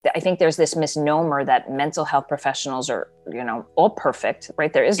I think there's this misnomer that mental health professionals are, all perfect,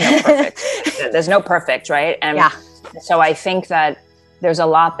 right? There is no perfect. There's no perfect, right? And so I think that there's a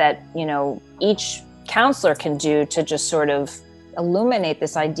lot that, each counselor can do to just sort of illuminate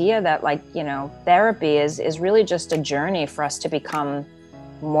this idea that therapy is really just a journey for us to become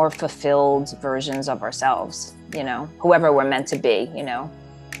more fulfilled versions of ourselves, whoever we're meant to be,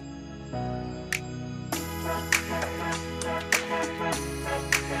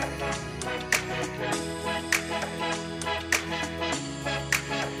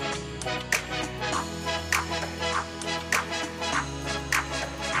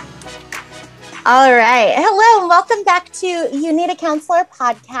 All right. Hello and welcome back to You Need a Counselor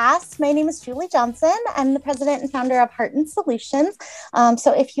podcast. My name is Julie Johnson. I'm the president and founder of Heart and Solutions.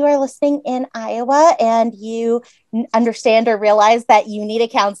 So if you are listening in Iowa and you understand or realize that you need a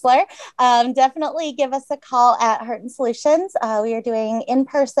counselor, definitely give us a call at Heart and Solutions. We are doing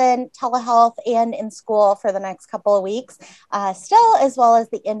in-person telehealth and in school for the next couple of weeks, still, as well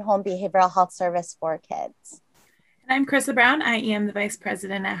as the in-home behavioral health service for kids. I'm Krista Brown. I am the Vice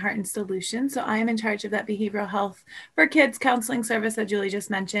President at Heart and Solutions. So I am in charge of that behavioral health for kids counseling service that Julie just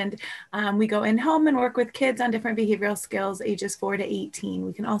mentioned. We go in home and work with kids on different behavioral skills, ages 4 to 18.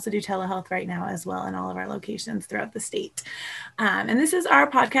 We can also do telehealth right now as well in all of our locations throughout the state. And this is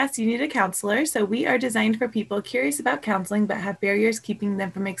our podcast, You Need a Counselor. So we are designed for people curious about counseling, but have barriers keeping them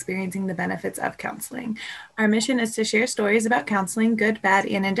from experiencing the benefits of counseling. Our mission is to share stories about counseling, good, bad,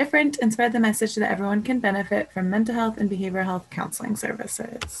 and indifferent, and spread the message that everyone can benefit from mental health and behavioral health counseling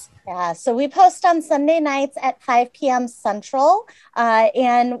services. Yeah, so we post on Sunday nights at 5 p.m. Central,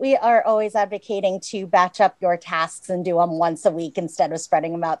 and we are always advocating to batch up your tasks and do them once a week instead of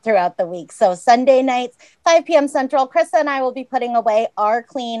spreading them out throughout the week. So Sunday nights, 5 p.m. Central, Krista and I will be putting away our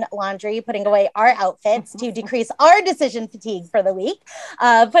clean laundry, putting away our outfits to decrease our decision fatigue for the week,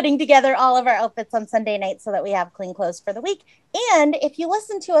 putting together all of our outfits on Sunday night so that we have clean clothes for the week. And if you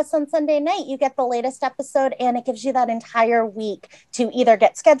listen to us on Sunday night, you get the latest episode, and it gives you that entire week to either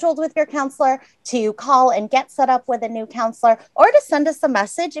get scheduled with your counselor, to call and get set up with a new counselor, or to send us a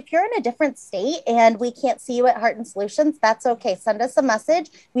message. If you're in a different state and we can't see you at Heart and Solutions, that's okay. Send us a message.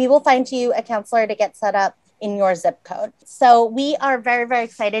 We will find you a counselor to get set up in your zip code. So we are very, very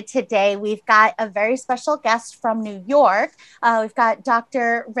excited today. We've got a very special guest from New York. We've got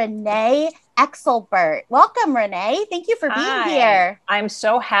Dr. Renee Exelbert. Welcome, Renee. Thank you for being here. I'm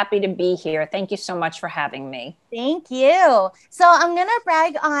so happy to be here. Thank you so much for having me. Thank you. So I'm going to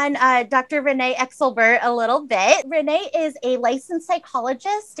brag on Dr. Renee Exelbert a little bit. Renee is a licensed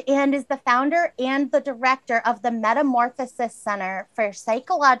psychologist and is the founder and the director of the Metamorphosis Center for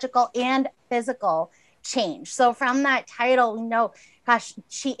Psychological and Physical Change. So from that title, we know, gosh,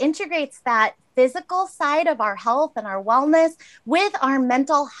 she integrates that physical side of our health and our wellness with our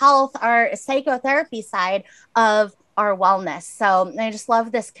mental health, our psychotherapy side of our wellness. So I just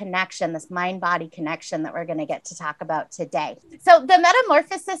love this connection, this mind-body connection that we're going to get to talk about today. So the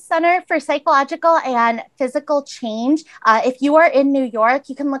Metamorphosis Center for Psychological and Physical Change, if you are in New York,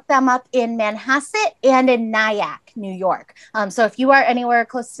 you can look them up in Manhasset and in Nyack, New York. So if you are anywhere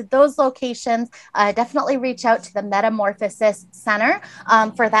close to those locations, definitely reach out to the Metamorphosis Center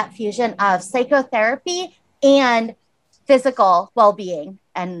for that fusion of psychotherapy and physical well-being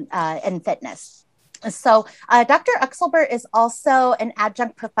and fitness. So Dr. Exelbert is also an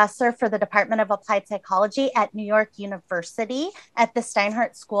adjunct professor for the Department of Applied Psychology at New York University at the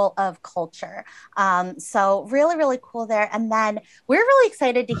Steinhardt School of Culture. So really, really cool there. And then we're really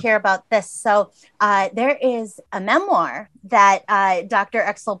excited to hear about this. So there is a memoir that Dr.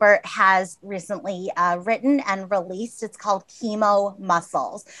 Exelbert has recently written and released. It's called Chemo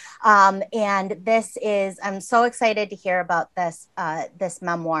Muscles. And this is, I'm so excited to hear about this, this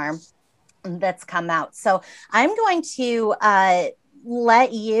memoir that's come out. So I'm going to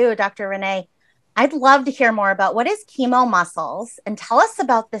let you, Dr. Renee, I'd love to hear more about what is Chemo Muscles and tell us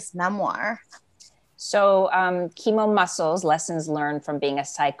about this memoir. So Chemo Muscles, Lessons Learned from Being a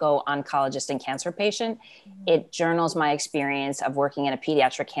Psycho-Oncologist and Cancer Patient. It journals my experience of working in a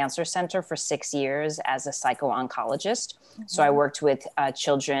pediatric cancer center for 6 years as a psycho-oncologist. So I worked with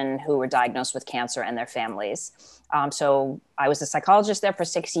children who were diagnosed with cancer and their families. So I was a psychologist there for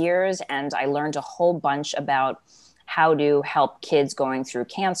 6 years, and I learned a whole bunch about how to help kids going through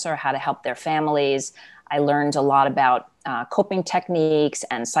cancer, how to help their families. I learned a lot about coping techniques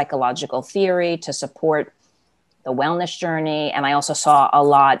and psychological theory to support the wellness journey. And I also saw a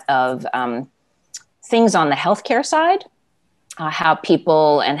lot of things on the healthcare side, how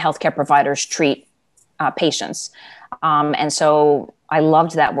people and healthcare providers treat patients. And so I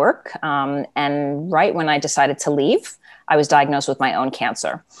loved that work. And right when I decided to leave, I was diagnosed with my own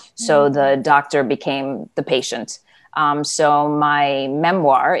cancer. So the doctor became the patient. So my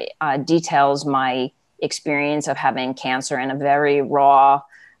memoir details my experience of having cancer in a very raw,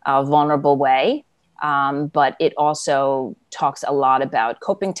 vulnerable way. But it also talks a lot about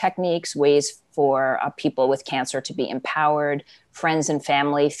coping techniques, ways for people with cancer to be empowered, friends and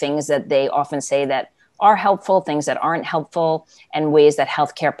family, things that they often say that are helpful, things that aren't helpful, and ways that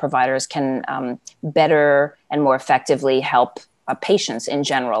healthcare providers can better and more effectively help patients in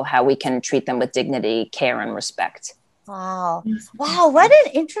general, how we can treat them with dignity, care, and respect. Wow. Wow. What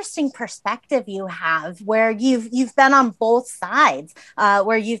an interesting perspective you have, where you've been on both sides,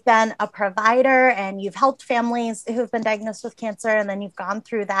 where you've been a provider and you've helped families who've been diagnosed with cancer. And then you've gone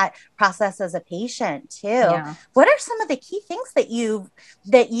through that process as a patient too. Yeah. What are some of the key things that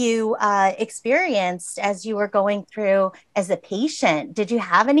you experienced as you were going through as a patient? Did you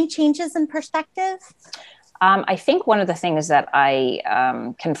have any changes in perspective? I think one of the things that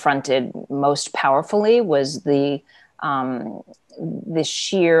I confronted most powerfully was the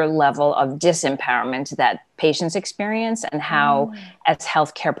sheer level of disempowerment that patients experience, and how, as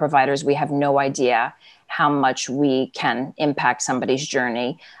healthcare providers, we have no idea how much we can impact somebody's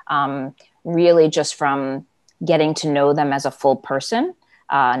journey. Really, just from getting to know them as a full person,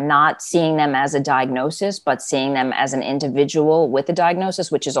 not seeing them as a diagnosis, but seeing them as an individual with a diagnosis,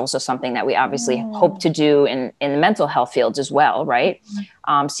 which is also something that we obviously hope to do in the mental health fields as well, right?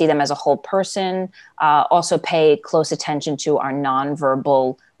 See them as a whole person, also pay close attention to our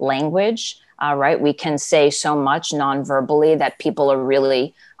nonverbal language, right? We can say so much nonverbally that people are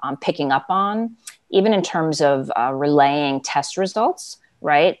really picking up on, even in terms of relaying test results,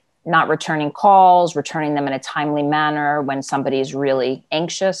 right? Not returning calls, returning them in a timely manner when somebody is really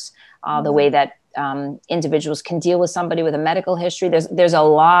anxious, the way that individuals can deal with somebody with a medical history. There's a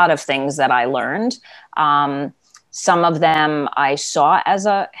lot of things that I learned. Some of them I saw as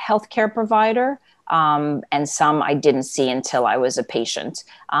a healthcare provider, and some I didn't see until I was a patient.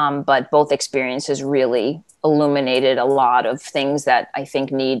 But both experiences really illuminated a lot of things that I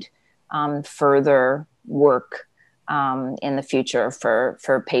think need further work in the future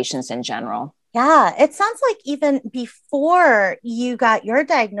for patients in general. Yeah, it sounds like even before you got your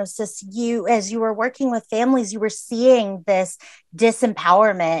diagnosis, as you were working with families, you were seeing this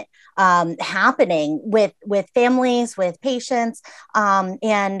disempowerment happening with families, with patients,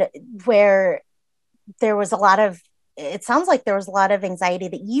 and where there was it sounds like there was a lot of anxiety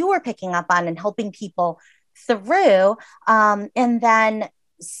that you were picking up on and helping people through. And then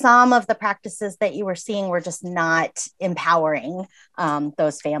some of the practices that you were seeing were just not empowering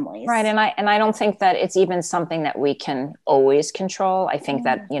those families. Right. And I don't think that it's even something that we can always control. I think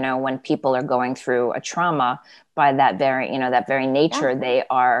that, when people are going through a trauma, by that very nature, they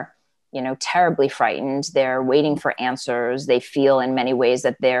are, terribly frightened. They're waiting for answers. They feel in many ways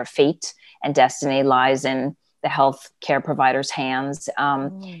that their fate and destiny lies in the healthcare provider's hands.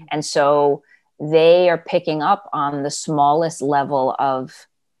 And so they are picking up on the smallest level of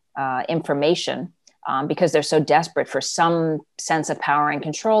information because they're so desperate for some sense of power and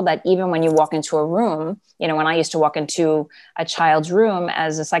control that even when you walk into a room, when I used to walk into a child's room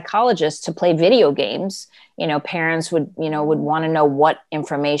as a psychologist to play video games, parents would want to know what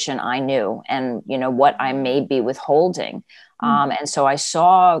information I knew and, what I may be withholding. And so I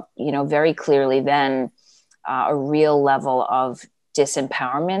saw, very clearly then a real level of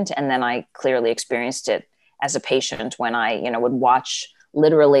disempowerment. And then I clearly experienced it as a patient when I, would watch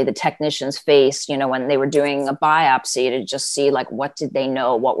literally the technician's face, when they were doing a biopsy, to just see like, what did they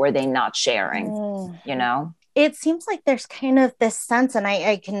know? What were they not sharing? It seems like there's kind of this sense, and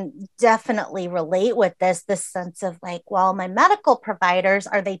I can definitely relate with this sense of like, well, my medical providers,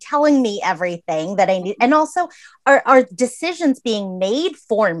 are they telling me everything that I need? And also, are decisions being made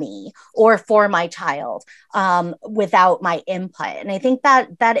for me or for my child without my input? And I think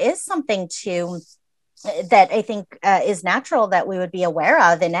that is something that I think is natural that we would be aware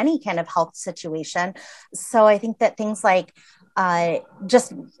of in any kind of health situation. So I think that things like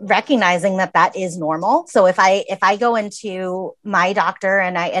just recognizing that is normal. So if I go into my doctor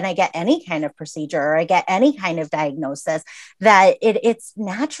and I get any kind of procedure or I get any kind of diagnosis, that it's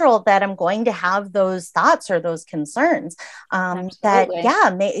natural that I'm going to have those thoughts or those concerns. I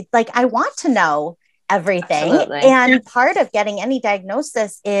want to know everything. Absolutely. And part of getting any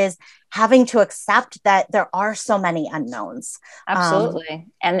diagnosis is having to accept that there are so many unknowns. Absolutely.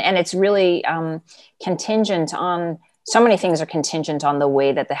 And it's really contingent on, so many things are contingent on the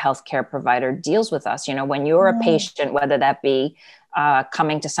way that the healthcare provider deals with us. When you're a patient, whether that be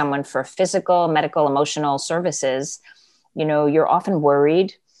coming to someone for physical, medical, emotional services, you're often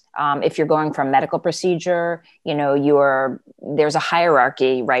worried. If you're going for a medical procedure, there's a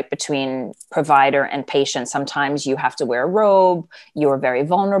hierarchy, right, between provider and patient. Sometimes you have to wear a robe, you're very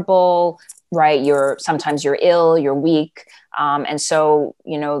vulnerable, right? Sometimes you're ill, you're weak. And so,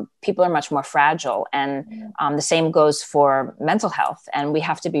 people are much more fragile. And the same goes for mental health. And we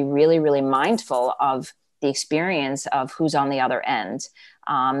have to be really, really mindful of the experience of who's on the other end,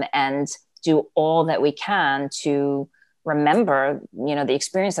 and do all that we can to remember, the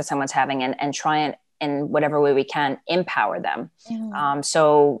experience that someone's having, and try and in whatever way we can empower them.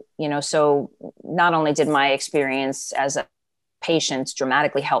 So not only did my experience as a patient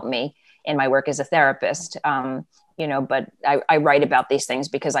dramatically help me in my work as a therapist, but I write about these things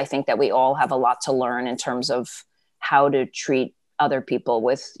because I think that we all have a lot to learn in terms of how to treat other people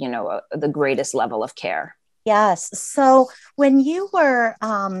with, the greatest level of care. Yes. So when you were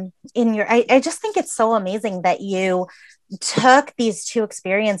I just think it's so amazing that you took these two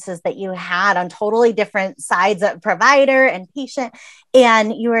experiences that you had on totally different sides of provider and patient,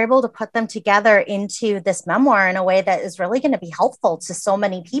 and you were able to put them together into this memoir in a way that is really going to be helpful to so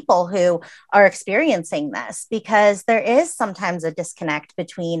many people who are experiencing this, because there is sometimes a disconnect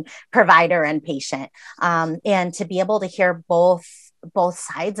between provider and patient. And to be able to hear both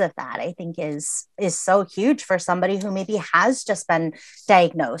sides of that, I think is so huge for somebody who maybe has just been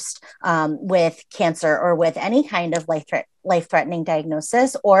diagnosed with cancer or with any kind of life-threatening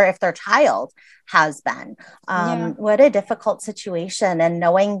diagnosis, or if their child has been. What a difficult situation. And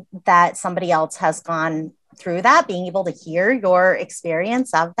knowing that somebody else has gone through that, being able to hear your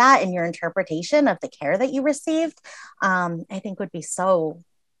experience of that and your interpretation of the care that you received, I think would be so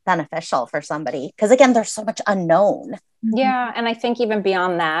beneficial for somebody, because again, there's so much unknown. Yeah. And I think even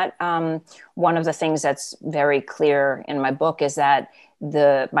beyond that, one of the things that's very clear in my book is that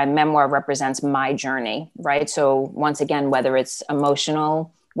my memoir represents my journey, right? So once again, whether it's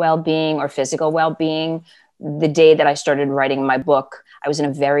emotional well-being or physical well-being, the day that I started writing my book, I was in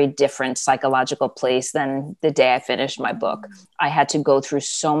a very different psychological place than the day I finished my book. I had to go through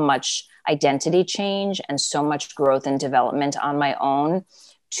so much identity change and so much growth and development on my own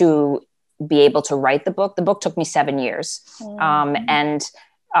to be able to write the book. The book took me 7 years. And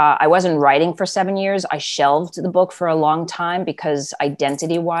I wasn't writing for 7 years. I shelved the book for a long time because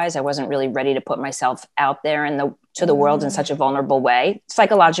identity-wise, I wasn't really ready to put myself out there to the world in such a vulnerable way,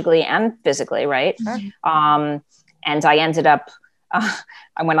 psychologically and physically, right? And I ended up,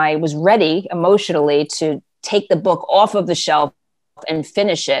 when I was ready emotionally to take the book off of the shelf and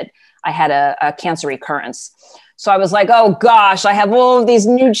finish it, I had a cancer recurrence. So I was like, oh gosh, I have all of these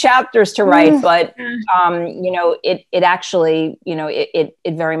new chapters to write. But, it actually,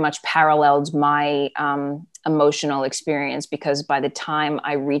 it very much paralleled my emotional experience, because by the time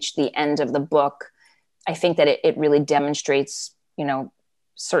I reached the end of the book, I think that it really demonstrates,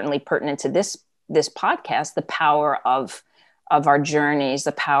 certainly pertinent to this podcast, the power of our journeys,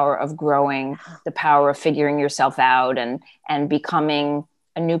 the power of growing, the power of figuring yourself out and becoming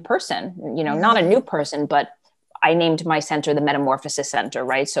a new person, not a new person, but I named my center the Metamorphosis Center,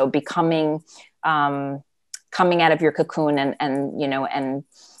 right? So becoming, coming out of your cocoon and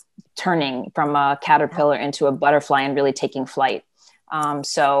turning from a caterpillar into a butterfly and really taking flight.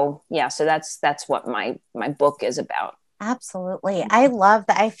 So that's what my book is about. Absolutely. I love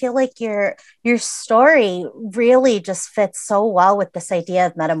that. I feel like your story really just fits so well with this idea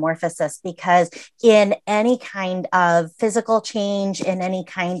of metamorphosis, because in any kind of physical change, in any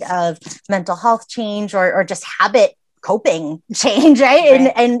kind of mental health change, or just habit coping change,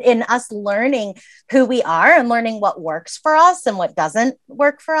 right? And in us learning who we are and learning what works for us and what doesn't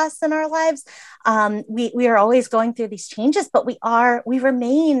work for us in our lives, we are always going through these changes, but we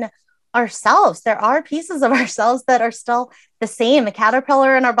remain ourselves. There are pieces of ourselves that are still the same. A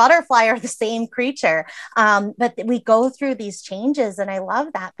caterpillar and a butterfly are the same creature. But we go through these changes. And I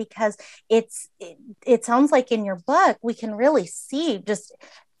love that, because it sounds like in your book, we can really see just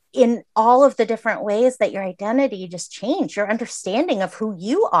in all of the different ways that your identity just changed. Your understanding of who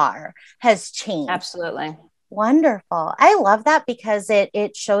you are has changed. Absolutely. Wonderful. I love that, because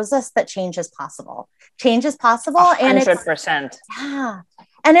it shows us that change is possible. Change is possible. 100%.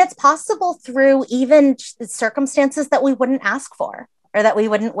 And it's possible through even circumstances that we wouldn't ask for or that we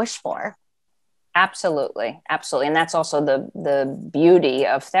wouldn't wish for. Absolutely. Absolutely. And that's also the beauty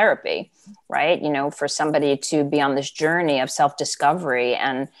of therapy, right? For somebody to be on this journey of self-discovery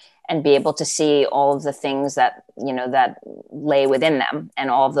and be able to see all of the things that, that lay within them,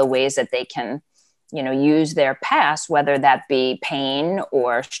 and all of the ways that they can, use their past, whether that be pain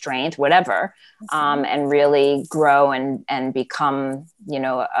or strength, whatever, and really grow and become,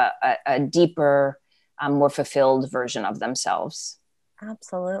 a deeper, more fulfilled version of themselves.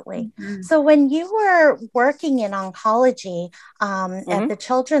 Absolutely. So when you were working in oncology at the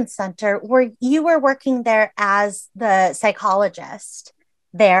Children's Center, you were working there as the psychologist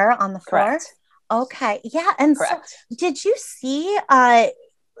there on the floor? Correct. Okay. Yeah. And Correct. so did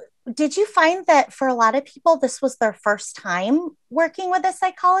you find that for a lot of people, this was their first time working with a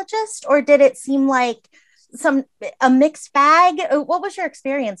psychologist, or did it seem like a mixed bag? What was your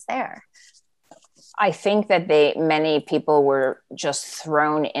experience there? I think that many people were just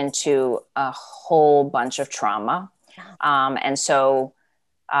thrown into a whole bunch of trauma. And so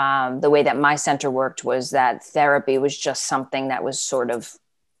the way that my center worked was that therapy was just something that was sort of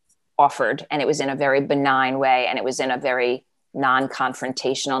offered, and it was in a very benign way, and it was in a very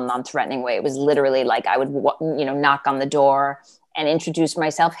non-confrontational, non-threatening way. It was literally like I would, knock on the door and introduce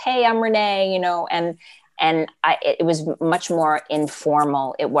myself. Hey, I'm Renee, it was much more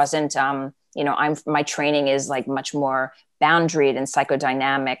informal. It wasn't, my training is like much more boundaried and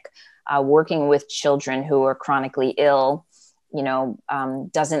psychodynamic. Working with children who are chronically ill,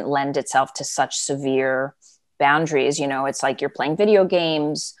 doesn't lend itself to such severe boundaries. It's like you're playing video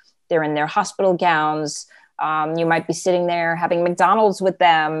games. They're in their hospital gowns. You might be sitting there having McDonald's with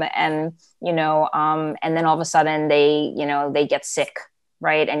them, and and then all of a sudden they get sick,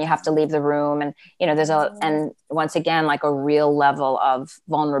 right? And you have to leave the room, and and once again, like a real level of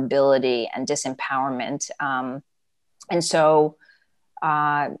vulnerability and disempowerment. And so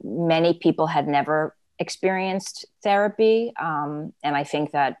many people had never experienced therapy, and I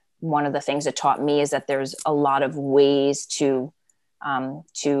think that one of the things it taught me is that there's a lot of ways to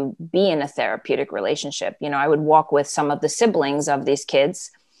be in a therapeutic relationship. I would walk with some of the siblings of these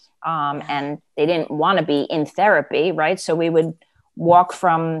kids, and they didn't want to be in therapy, right? So we would walk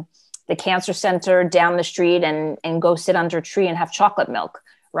from the cancer center down the street and go sit under a tree and have chocolate milk,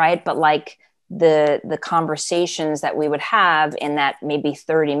 right? But like the conversations that we would have in that maybe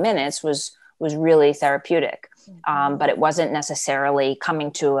 30 minutes was really therapeutic. But it wasn't necessarily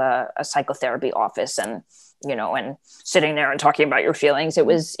coming to a psychotherapy office and sitting there and talking about your feelings. It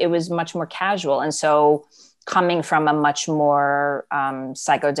was much more casual. And so coming from a much more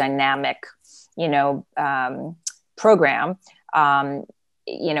psychodynamic, program,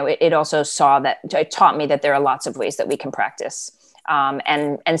 it also it taught me that there are lots of ways that we can practice.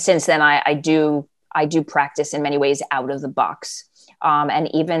 And since then I do practice in many ways out of the box. And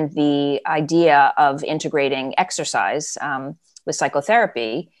even the idea of integrating exercise with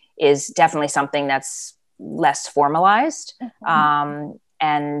psychotherapy is definitely something that's less formalized,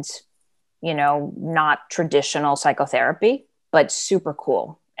 and not traditional psychotherapy, but super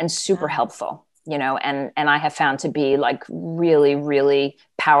cool and super helpful, and I have found to be like really, really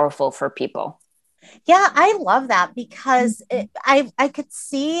powerful for people. Yeah, I love that because I could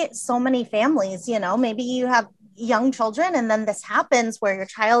see so many families, maybe you have young children and then this happens where your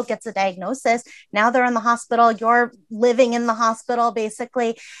child gets a diagnosis. Now they're in the hospital, you're living in the hospital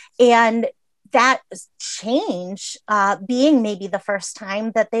basically. And that change being maybe the first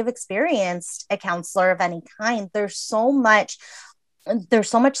time that they've experienced a counselor of any kind. There's so much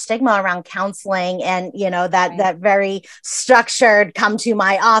stigma around counseling and, that very structured, come to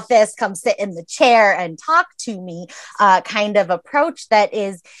my office, come sit in the chair and talk to me kind of approach that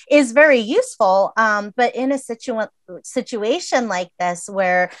is very useful. But in a situation like this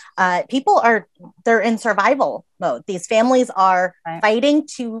where people they're in survival mode, these families are fighting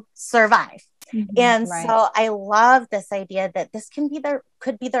to survive. And so I love this idea that this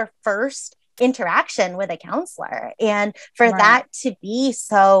could be their first interaction with a counselor, and for that to be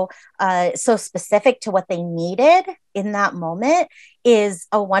so specific to what they needed in that moment is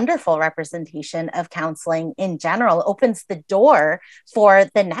a wonderful representation of counseling in general. Opens the door for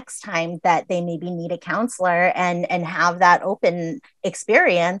the next time that they maybe need a counselor and have that open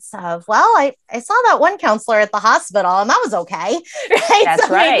experience of, well, I saw that one counselor at the hospital and that was okay. Right? That's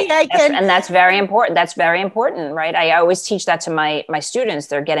so right. And that's very important. That's very important, right? I always teach that to my students.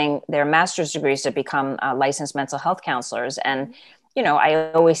 They're getting their master's degrees to become licensed mental health counselors. And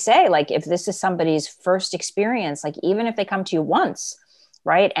I always say, like, if this is somebody's first experience, like even if they come to you once,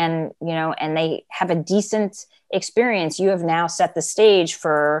 right, and and they have a decent experience, you have now set the stage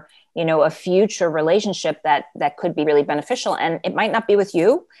for a future relationship that could be really beneficial. And it might not be with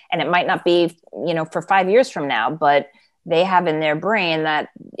you, and it might not be for 5 years from now, but they have in their brain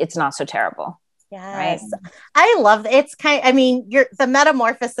that it's not so terrible. Yes. Right? I love it's the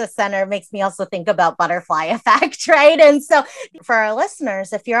Metamorphosis Center makes me also think about butterfly effect, right? And so for our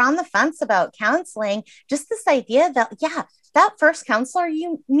listeners, if you're on the fence about counseling, just this idea that, that first counselor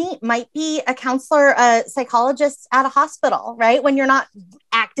you meet might be a counselor, a psychologist at a hospital, right? When you're not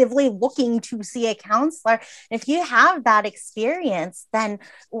actively looking to see a counselor. If you have that experience, then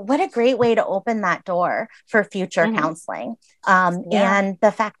what a great way to open that door for future counseling. And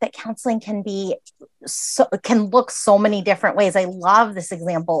the fact that counseling can look so many different ways. I love this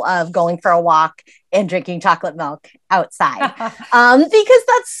example of going for a walk and drinking chocolate milk outside, because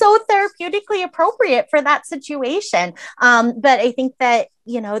that's so therapeutically appropriate for that situation. But I think that,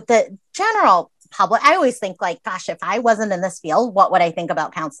 the general public, I always think like, gosh, if I wasn't in this field, what would I think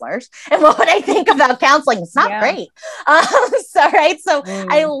about counselors and what would I think about counseling? It's not great.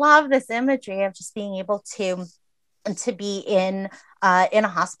 I love this imagery of just being able to be in a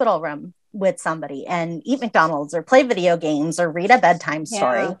hospital room with somebody and eat McDonald's or play video games or read a bedtime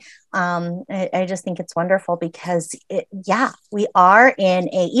story. I just think it's wonderful because we are even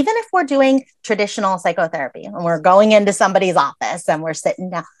if we're doing traditional psychotherapy and we're going into somebody's office and we're sitting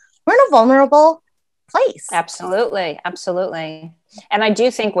down, we're in a vulnerable place. Absolutely. Absolutely. And I do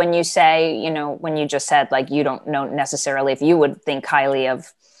think when you say, when you just said, like, you don't know necessarily if you would think highly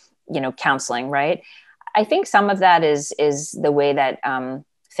of, counseling, right? I think some of that is the way that,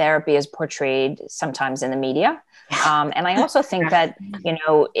 therapy is portrayed sometimes in the media. And I also think that,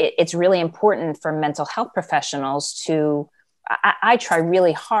 it's really important for mental health professionals to, I try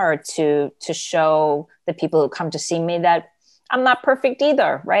really hard to show the people who come to see me that I'm not perfect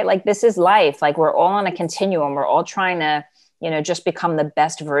either, right? Like, this is life. Like, we're all on a continuum. We're all trying to, just become the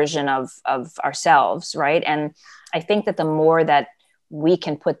best version of ourselves. Right. And I think that the more that we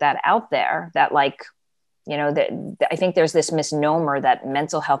can put that out there, that like, I think there's this misnomer that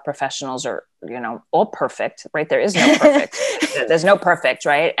mental health professionals are, all perfect, right? There is no perfect. There's no perfect,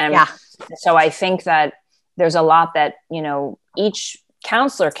 right? And so I think that there's a lot that, each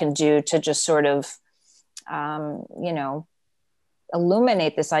counselor can do to just sort of,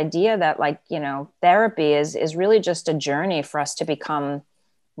 illuminate this idea that, like, therapy is really just a journey for us to become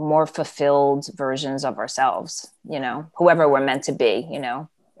more fulfilled versions of ourselves, whoever we're meant to be,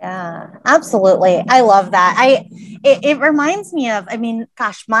 Yeah, absolutely. I love that. It reminds me of, when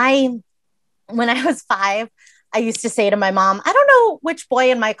I was 5, I used to say to my mom, I don't know which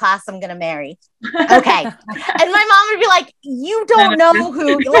boy in my class I'm going to marry. Okay. And my mom would be like, you don't know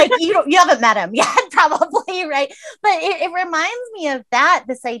who, like, you haven't met him yet, probably. Right. But it reminds me of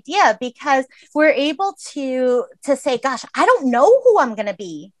this idea, because we're able to say, gosh, I don't know who I'm going to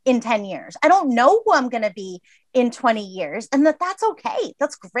be in 10 years. I don't know who I'm going to be in 20 years, and that's okay.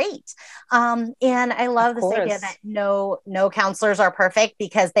 That's great. And I love this idea that no counselors are perfect,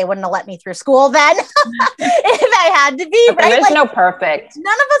 because they wouldn't have let me through school then if I had to be, right? There is no perfect.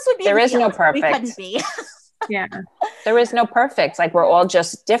 None of us would be. There is no perfect. We couldn't be. Yeah. There is no perfect. Like, we're all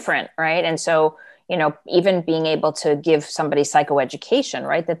just different. Right. And so, even being able to give somebody psychoeducation,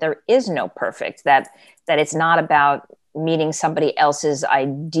 right, that there is no perfect, that it's not about meeting somebody else's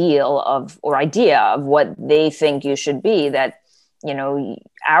idea of what they think you should be, that,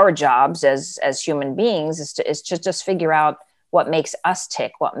 our jobs as human beings is to just figure out what makes us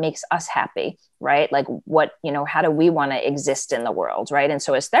tick, what makes us happy, right? Like, what, how do we want to exist in the world, right? And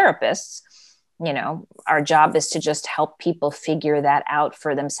so as therapists, our job is to just help people figure that out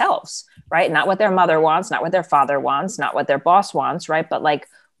for themselves, right? Not what their mother wants, not what their father wants, not what their boss wants, right? But like,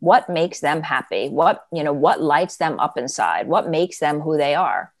 what makes them happy? What lights them up inside? What makes them who they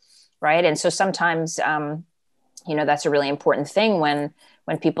are, right? And so sometimes, that's a really important thing when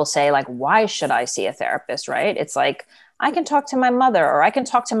people say, like, why should I see a therapist, right? It's like, I can talk to my mother, or I can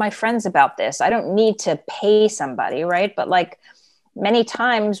talk to my friends about this. I don't need to pay somebody, right? But like, many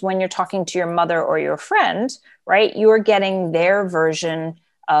times when you're talking to your mother or your friend, right, you're getting their version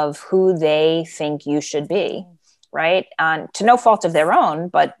of who they think you should be. Right. To no fault of their own,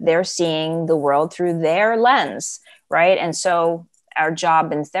 but they're seeing the world through their lens. Right. And so our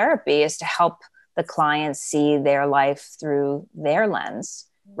job in therapy is to help the clients see their life through their lens,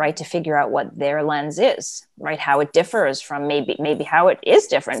 right? To figure out what their lens is, right? How it differs from maybe how it is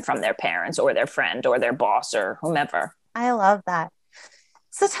different from their parents or their friend or their boss or whomever. I love that.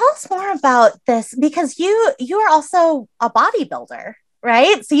 So tell us more about this, because you are also a bodybuilder.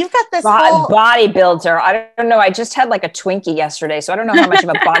 Right. So you've got this whole bodybuilder. I don't know. I just had like a Twinkie yesterday, so I don't know how much of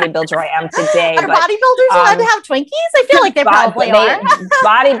a bodybuilder I am today. Are bodybuilders allowed to have Twinkies? I feel like they probably are.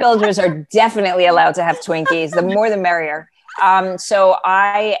 Bodybuilders are definitely allowed to have Twinkies. The more the merrier. So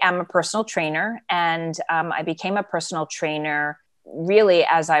I am a personal trainer, and I became a personal trainer really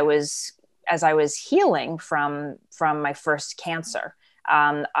as I was healing from my first cancer.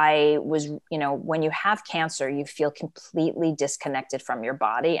 I was, when you have cancer, you feel completely disconnected from your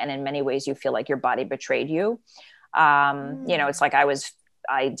body. And in many ways, you feel like your body betrayed you. It's like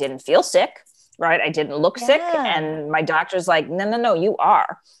I didn't feel sick, right? I didn't look sick. And my doctor's like, no, you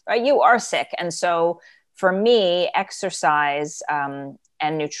are, right? You are sick. And so for me, exercise and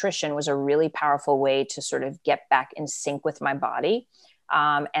nutrition was a really powerful way to sort of get back in sync with my body.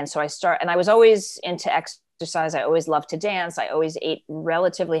 And so I was always into exercise. I always loved to dance. I always ate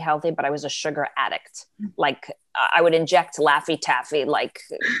relatively healthy, but I was a sugar addict. Like I would inject Laffy Taffy like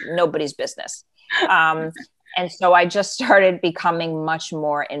nobody's business. And so I just started becoming much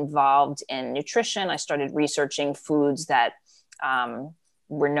more involved in nutrition. I started researching foods that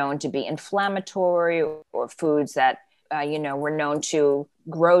were known to be inflammatory, or foods that, were known to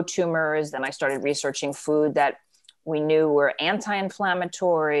grow tumors. Then I started researching food that we knew were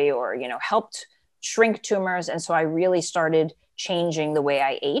anti-inflammatory or, helped shrink tumors. And so I really started changing the way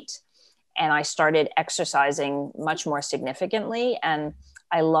I ate, and I started exercising much more significantly. And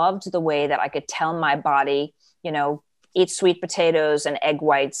I loved the way that I could tell my body, eat sweet potatoes and egg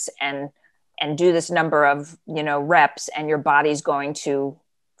whites and do this number of, reps, and your body's going to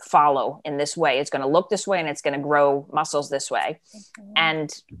follow in this way. It's going to look this way, and it's going to grow muscles this way. Mm-hmm.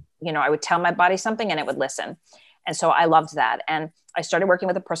 And, I would tell my body something and it would listen. And so I loved that. And I started working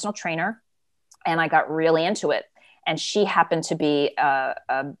with a personal trainer, and I got really into it. And she happened to be a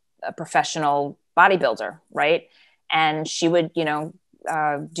professional bodybuilder, right? And she would,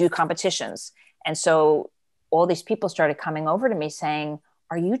 do competitions. And so all these people started coming over to me saying,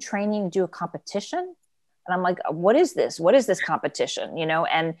 "Are you training to do a competition?" And I'm like, "What is this? What is this competition?"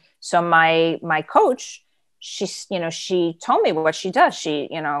 And so my coach, she told me what she does.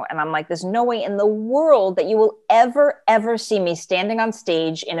 And I'm like, "There's no way in the world that you will ever see me standing on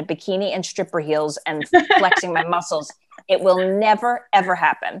stage in a bikini and stripper heels and flexing my muscles. It will never, ever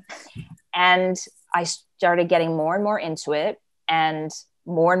happen." And I started getting more and more into it. And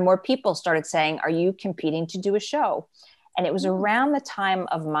more people started saying, "Are you competing to do a show?" And it was around the time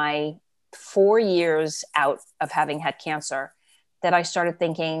of my 4 years out of having had cancer that I started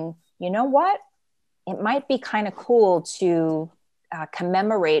thinking, you know what? It might be kind of cool to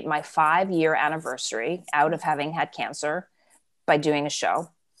commemorate my 5-year anniversary out of having had cancer by doing a show.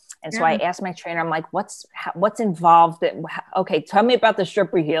 And so I asked my trainer, I'm like, what's involved? Okay, tell me about the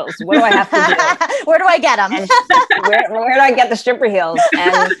stripper heels. What do I have to do? Where do I get them? And where do I get the stripper heels?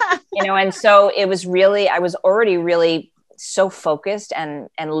 And, and so it was really, I was already really so focused and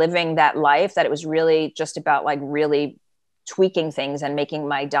living that life that it was really just about like really tweaking things and making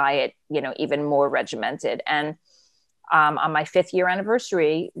my diet, even more regimented. And on my 5th year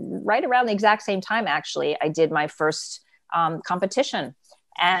anniversary, right around the exact same time, actually, I did my first competition.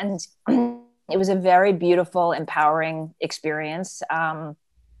 And it was a very beautiful, empowering experience. I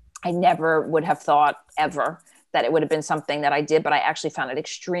never would have thought ever that it would have been something that I did, but I actually found it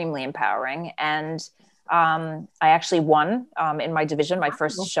extremely empowering. And I actually won in my division, my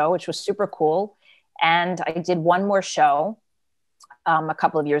first show, which was super cool. And I did one more show a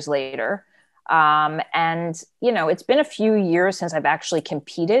couple of years later. And, it's been a few years since I've actually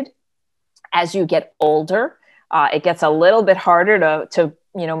competed. As you get older, it gets a little bit harder to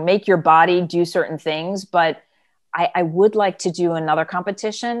make your body do certain things, but I would like to do another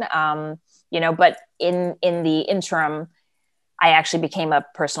competition, but in the interim, I actually became a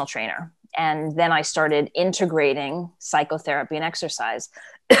personal trainer. And then I started integrating psychotherapy and exercise.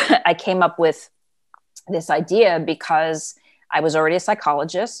 I came up with this idea because I was already a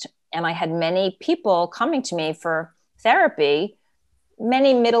psychologist, and I had many people coming to me for therapy,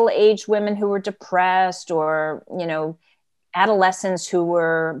 many middle-aged women who were depressed or, adolescents who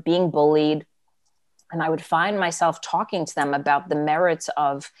were being bullied. And I would find myself talking to them about the merits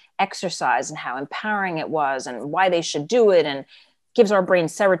of exercise and how empowering it was and why they should do it, and gives our brain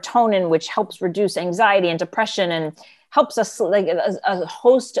serotonin, which helps reduce anxiety and depression and helps us like a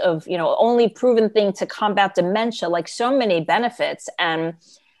host of, only proven thing to combat dementia, like so many benefits. And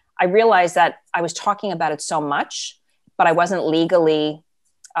I realized that I was talking about it so much, but I wasn't legally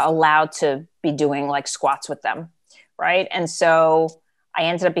allowed to be doing like squats with them. Right. And so I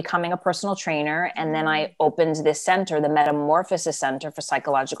ended up becoming a personal trainer. And then I opened this center, the Metamorphosis Center for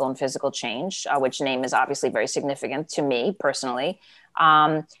Psychological and Physical Change, which name is obviously very significant to me personally.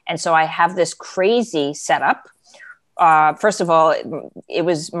 And so I have this crazy setup. First of all,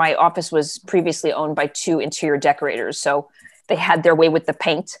 my office was previously owned by 2 interior decorators. So they had their way with the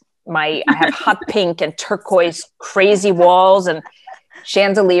paint. I have hot pink and turquoise crazy walls and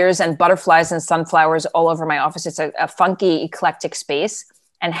chandeliers and butterflies and sunflowers all over my office. It's a funky, eclectic space.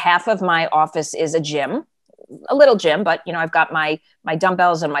 And half of my office is a gym, a little gym, but I've got my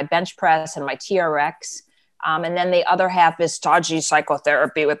dumbbells and my bench press and my TRX. And then the other half is stodgy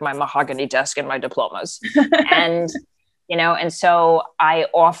psychotherapy with my mahogany desk and my diplomas. And, and so I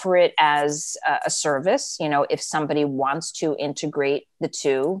offer it as a service. If somebody wants to integrate the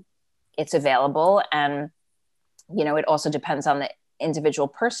two, it's available. And, it also depends on the individual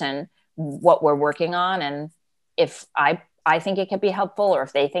person, what we're working on. And if I think it could be helpful, or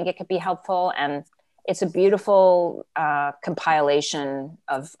if they think it could be helpful. And it's a beautiful compilation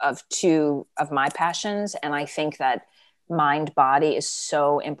of two of my passions. And I think that mind body is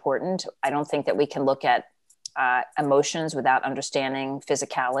so important. I don't think that we can look at emotions without understanding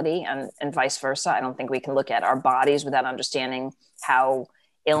physicality, and vice versa. I don't think we can look at our bodies without understanding how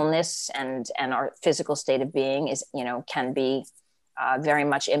illness and our physical state of being is, can be very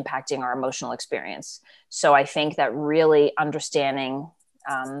much impacting our emotional experience. So I think that really understanding,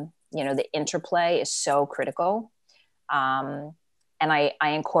 the interplay is so critical. And I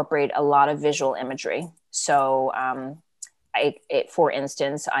incorporate a lot of visual imagery. So for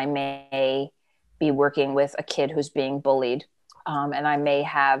instance, I may be working with a kid who's being bullied, and I may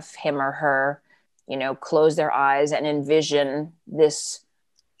have him or her, close their eyes and envision this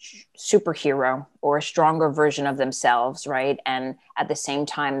superhero or a stronger version of themselves, right? And at the same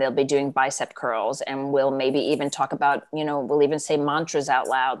time, they'll be doing bicep curls, and we'll maybe even talk about, we'll even say mantras out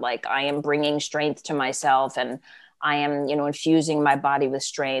loud, like I am bringing strength to myself, and I am, infusing my body with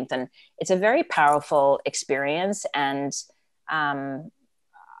strength. And it's a very powerful experience. And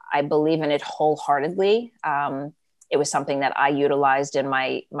I believe in it wholeheartedly. It was something that I utilized in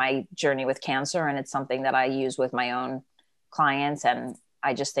my journey with cancer, and it's something that I use with my own clients. And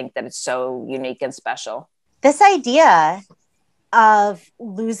I just think that it's so unique and special. This idea of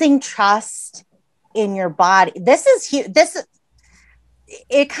losing trust in your body, this is huge.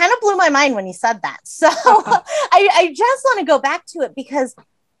 It kind of blew my mind when you said that. So I just want to go back to it because,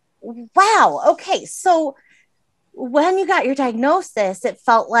 wow. Okay. So when you got your diagnosis, it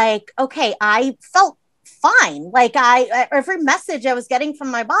felt like, okay, I felt fine. Like every message I was getting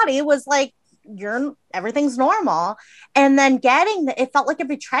from my body was like, everything's normal. And then it felt like a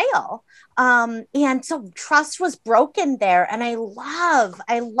betrayal. And so trust was broken there. And I love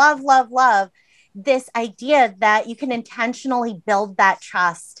this idea that you can intentionally build that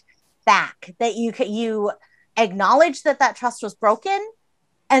trust back, that you acknowledge that trust was broken,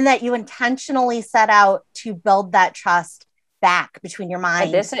 and that you intentionally set out to build that trust back between your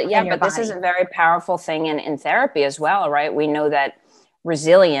mind and your body. This is a very powerful thing in therapy as well, right? We know that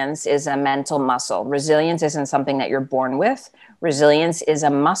resilience is a mental muscle. Resilience isn't something that you're born with. Resilience is a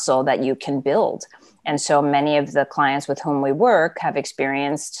muscle that you can build. And so many of the clients with whom we work have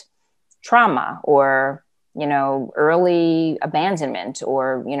experienced trauma or, early abandonment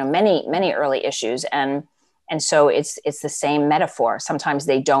or, many early issues. And so it's the same metaphor. Sometimes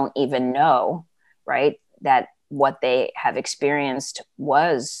they don't even know, right, that what they have experienced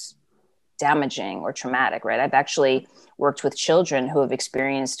was damaging or traumatic, right? I've actually worked with children who have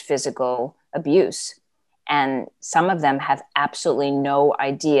experienced physical abuse, and some of them have absolutely no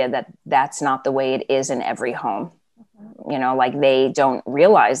idea that that's not the way it is in every home. Like they don't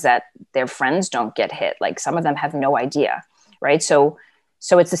realize that their friends don't get hit. Like some of them have no idea, right? So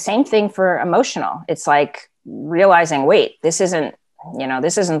it's the same thing for emotional. It's like realizing, wait, this isn't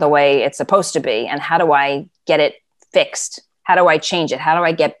the way it's supposed to be. And how do I get it fixed? How do I change it? How do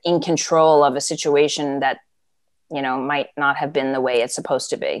I get in control of a situation that, might not have been the way it's supposed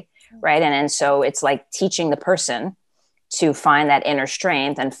to be, right? And so it's like teaching the person to find that inner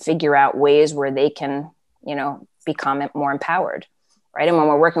strength and figure out ways where they can, become more empowered, right? And when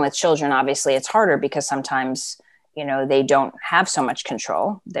we're working with children, obviously it's harder because sometimes, they don't have so much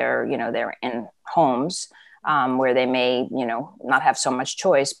control. They're in homes where they may, not have so much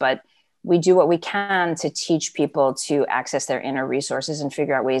choice, but we do what we can to teach people to access their inner resources and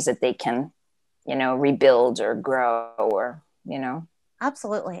figure out ways that they can, rebuild or grow or,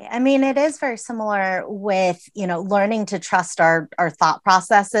 Absolutely. I mean, it is very similar with, learning to trust our thought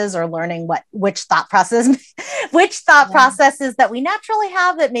processes, or learning which thought processes that we naturally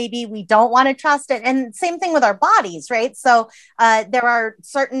have that maybe we don't want to trust it. And same thing with our bodies, right? So there are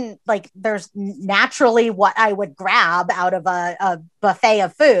certain, there's naturally what I would grab out of a buffet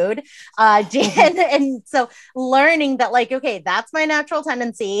of food. And so learning that okay, that's my natural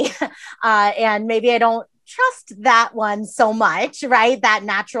tendency. And maybe I don't trust that one so much, right? That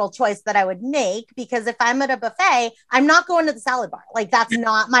natural choice that I would make, because if I'm at a buffet, I'm not going to the salad bar. That's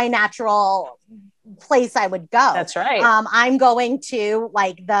not my natural place I would go. That's right. I'm going to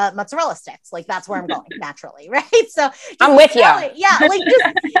the mozzarella sticks. That's where I'm going naturally. Right. So I'm with you. Yeah.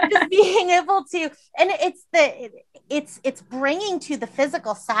 Just being able to, and it's bringing to the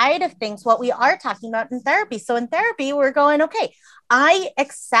physical side of things what we are talking about in therapy. So in therapy, we're going, okay, I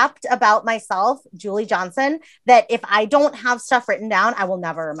accept about myself, Julie Johnson, that if I don't have stuff written down, I will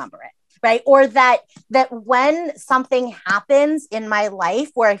never remember it. Right. Or that when something happens in my life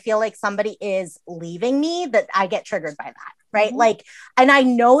where I feel like somebody is leaving me, that I get triggered by that. Right. Mm-hmm. Like, and I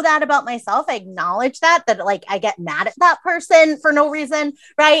know that about myself. I acknowledge that like I get mad at that person for no reason.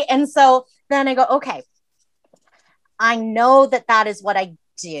 Right. And so then I go, okay, I know that is what I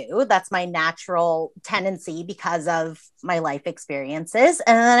do. That's my natural tendency because of my life experiences.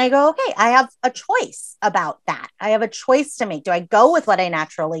 And then I go, okay, I have a choice about that. I have a choice to make. Do I go with what I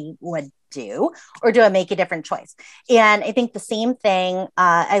naturally would do, or do I make a different choice? And I think the same thing,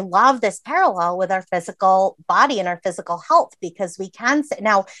 I love this parallel with our physical body and our physical health, because we can say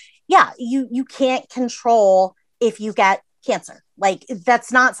now, yeah, you can't control if you get cancer. Like,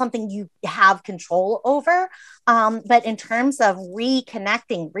 that's not something you have control over. But in terms of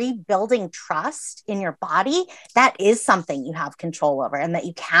reconnecting, rebuilding trust in your body, that is something you have control over and that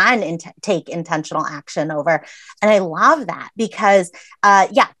you can take intentional action over. And I love that because,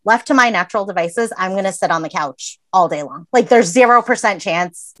 left to my natural devices, I'm going to sit on the couch all day long. Like, there's 0%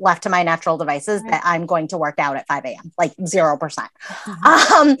 chance left to my natural devices that I'm going to work out at 5 a.m. Like 0%.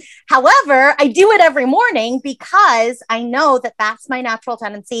 However, I do it every morning because I know that that's my natural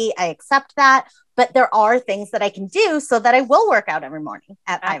tendency. I accept that. But there are things that I can do so that I will work out every morning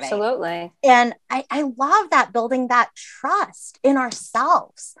at 5 a.m. Absolutely. And I love that, building that trust in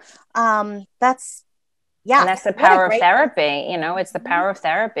ourselves. And that's the power of therapy. It's the power of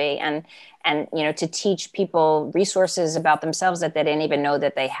therapy and, to teach people resources about themselves that they didn't even know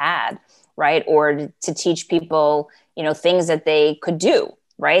that they had. Right. Or to teach people, things that they could do.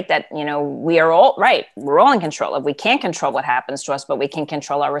 Right. That, we are all right. We're all in control of. We can't control what happens to us, but we can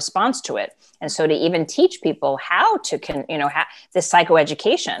control our response to it. And so to even teach people how to, this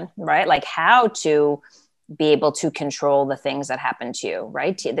psychoeducation, right? Like how to be able to control the things that happen to you.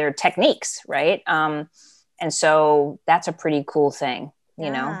 Right. There are techniques. Right. And so that's a pretty cool thing,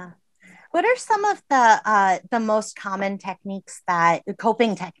 you know. What are some of the most common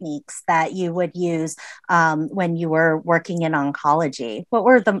coping techniques that you would use when you were working in oncology? What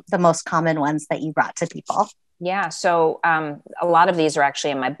were the most common ones that you brought to people? Yeah, so a lot of these are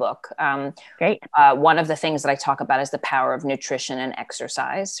actually in my book. Great. One of the things that I talk about is the power of nutrition and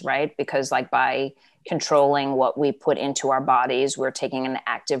exercise, right? Because like by controlling what we put into our bodies, we're taking an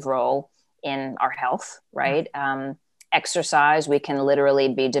active role in our health, right? Exercise, we can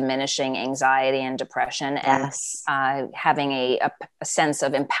literally be diminishing anxiety and depression and having a sense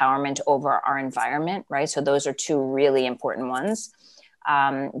of empowerment over our environment, right? So those are two really important ones.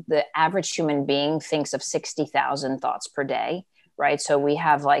 The average human being thinks of 60,000 thoughts per day, right? So we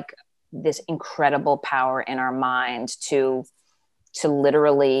have like this incredible power in our mind to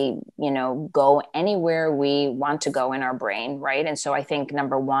literally, go anywhere we want to go in our brain, right? And so I think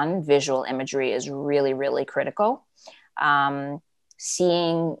number one, visual imagery is really, really critical.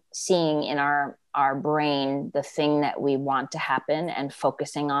 Seeing in our brain the thing that we want to happen and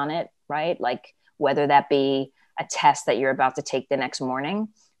focusing on it, right? Like whether that be a test that you're about to take the next morning,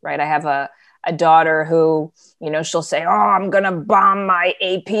 right? I have a daughter who, she'll say, oh, I'm going to bomb my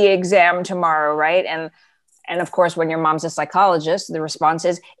AP exam tomorrow, right? And of course, when your mom's a psychologist, the response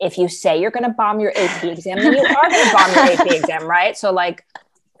is, if you say you're going to bomb your AP exam, then you are going to bomb your AP exam, right? So like,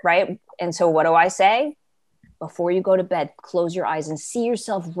 right? And so what do I say? Before you go to bed, close your eyes and see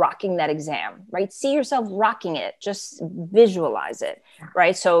yourself rocking that exam, right? See yourself rocking it. Just visualize it,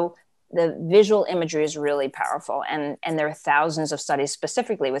 right? So the visual imagery is really powerful. And there are thousands of studies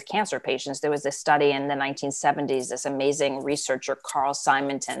specifically with cancer patients. There was this study in the 1970s, this amazing researcher, Carl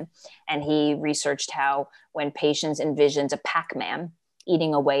Simonton, and he researched how when patients envisioned a Pac-Man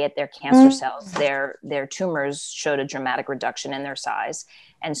eating away at their cancer cells, their tumors showed a dramatic reduction in their size.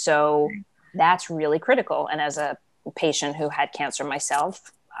 And so that's really critical. And as a patient who had cancer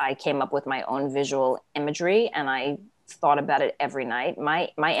myself, I came up with my own visual imagery and I thought about it every night.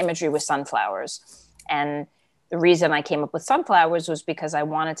 My imagery was sunflowers. And the reason I came up with sunflowers was because I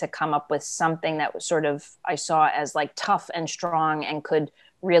wanted to come up with something that was sort of, I saw as like tough and strong and could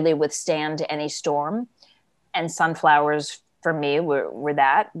really withstand any storm. And sunflowers for me were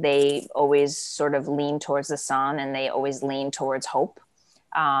that. They always sort of lean towards the sun and they always lean towards hope.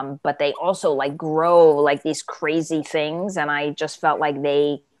 But they also like grow like these crazy things. And I just felt like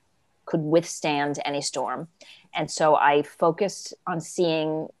they could withstand any storm. And so I focused on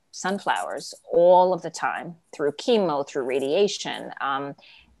seeing sunflowers all of the time through chemo, through radiation.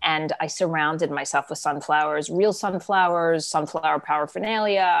 And I surrounded myself with sunflowers, real sunflowers, sunflower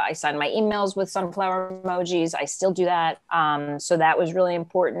paraphernalia. I signed my emails with sunflower emojis. I still do that. So that was really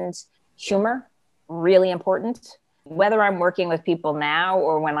important. Humor, really important. Whether I'm working with people now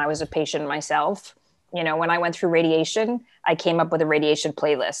or when I was a patient myself, you know, when I went through radiation, I came up with a radiation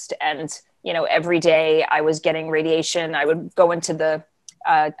playlist. And, you know, every day I was getting radiation. I would go into the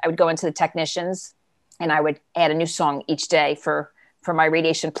technicians and I would add a new song each day for my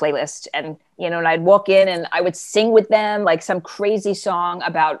radiation playlist. And, you know, and I'd walk in and I would sing with them like some crazy song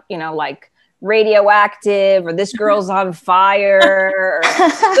about, you know, like radioactive or this girl's on fire or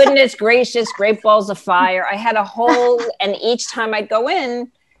goodness gracious, great balls of fire. I had a whole, and each time I'd go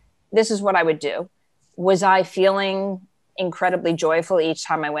in, this is what I would do. Was I feeling incredibly joyful each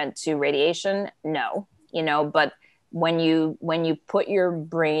time I went to radiation? No, you know, but when you put your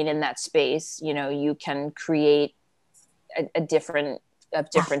brain in that space, you know, you can create a different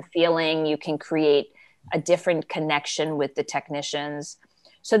feeling. You can create a different connection with the technicians.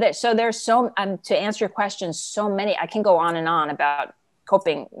 So there's to answer your question, so many, I can go on and on about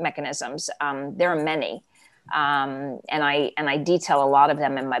coping mechanisms. There are many. And I detail a lot of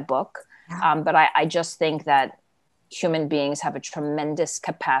them in my book. But I just think that human beings have a tremendous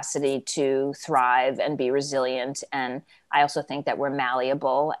capacity to thrive and be resilient. And I also think that we're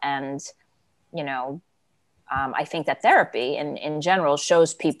malleable. And, you know, I think that therapy in general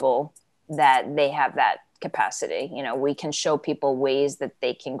shows people that they have that capacity. You know, we can show people ways that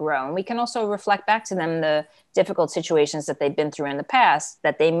they can grow, and we can also reflect back to them the difficult situations that they've been through in the past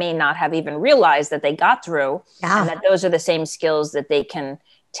that they may not have even realized that they got through. And that those are the same skills that they can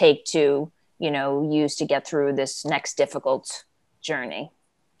take to, you know, use to get through this next difficult journey.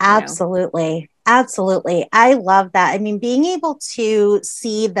 Absolutely. Absolutely. I love that. I mean, being able to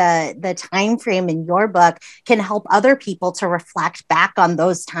see the time frame in your book can help other people to reflect back on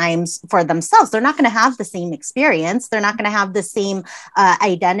those times for themselves. They're not going to have the same experience. They're not going to have the same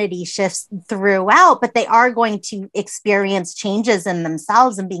identity shifts throughout, but they are going to experience changes in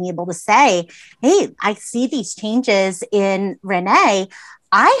themselves and being able to say, hey, I see these changes in Renee.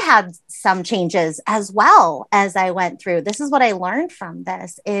 I had some changes as well as I went through. This is what I learned from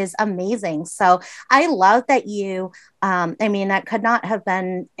this is amazing. So I love that you, I mean, that could not have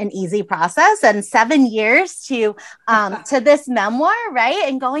been an easy process, and 7 years to this memoir, right?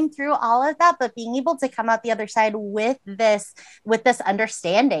 And going through all of that, but being able to come out the other side with this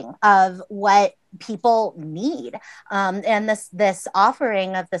understanding of what people need, and this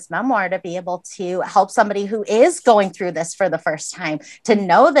offering of this memoir to be able to help somebody who is going through this for the first time to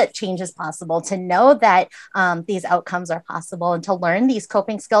know that change is possible, to know that these outcomes are possible, and to learn these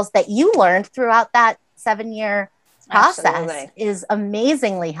coping skills that you learned throughout that 7-year process. Absolutely. Is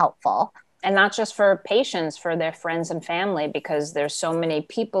amazingly helpful. And not just for patients, for their friends and family, because there's so many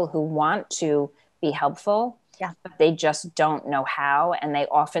people who want to be helpful. Yeah. But they just don't know how. And they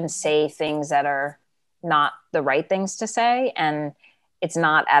often say things that are not the right things to say. And it's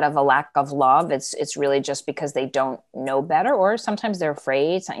not out of a lack of love. It's really just because they don't know better, or sometimes they're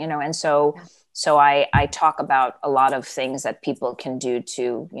afraid, you know. And so I talk about a lot of things that people can do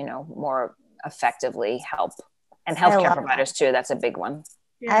to, you know, more effectively help, and healthcare providers too. That's a big one.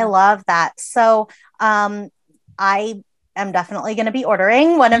 Yeah. I love that. So I am definitely going to be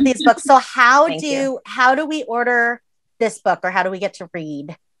ordering one of these books. So how do we order this book, or how do we get to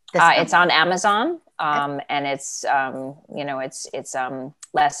read this book? It's on Amazon, and it's you know, it's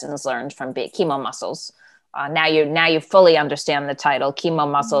lessons learned from chemo muscles. Now you fully understand the title,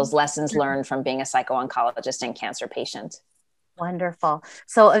 Chemo Muscles: Lessons Learned from Being a Psycho-Oncologist and Cancer Patient. Wonderful.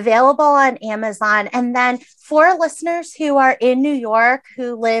 So available on Amazon. And then for listeners who are in New York,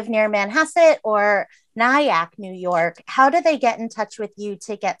 who live near Manhasset or Nyack, New York, how do they get in touch with you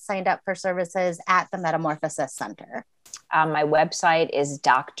to get signed up for services at the Metamorphosis Center? My website is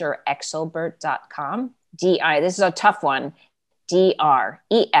drexelbert.com. This is a tough one.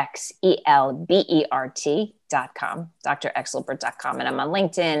 drexelbert.com. drexelbert.com. And I'm on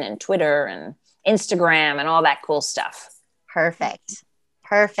LinkedIn and Twitter and Instagram and all that cool stuff. Perfect.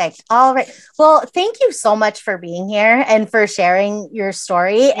 All right. Well, thank you so much for being here and for sharing your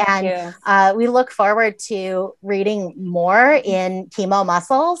story. Thank you. We look forward to reading more in Chemo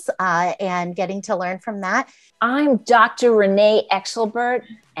Muscles and getting to learn from that. I'm Dr. Renee Exelbert,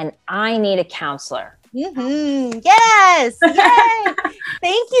 and I need a counselor. Mm-hmm. Yes. Yay.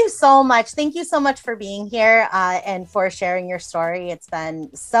 Thank you so much. Thank you so much for being here and for sharing your story. It's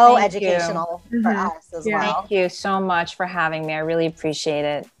been so educational for us as well. Thank you so much for having me. I really appreciate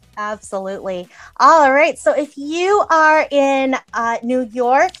it. Absolutely. All right. So if you are in New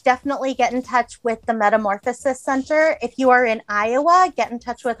York, definitely get in touch with the Metamorphosis Center. If you are in Iowa, get in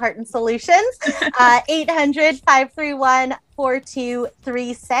touch with Heart and Solutions,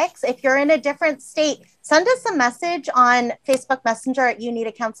 800-531-4236. If you're in a different state, send us a message on Facebook Messenger at You Need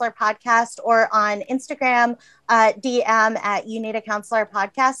a Counselor Podcast, or on Instagram, DM at You Need a Counselor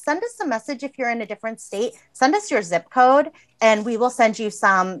Podcast. Send us a message if you're in a different state. Send us your zip code, and we will send you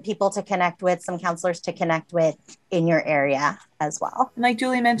some people to connect with, some counselors to connect with in your area as well. Like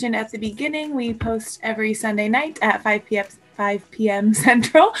Julie mentioned at the beginning, we post every Sunday night at 5 p.m.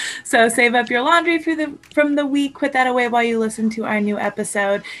 Central. So save up your laundry from the week, put that away while you listen to our new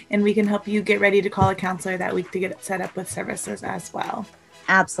episode, and we can help you get ready to call a counselor that week to get set up with services as well.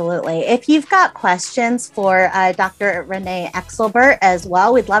 Absolutely. If you've got questions for Dr. Renee Exelbert as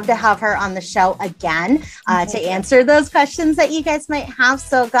well, we'd love to have her on the show again to answer those questions that you guys might have.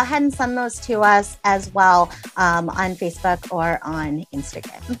 So go ahead and send those to us as well on Facebook or on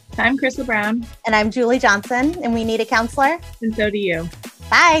Instagram. I'm Crystal Brown. And I'm Julie Johnson, and we need a counselor. And so do you.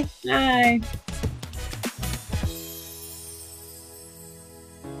 Bye. Bye.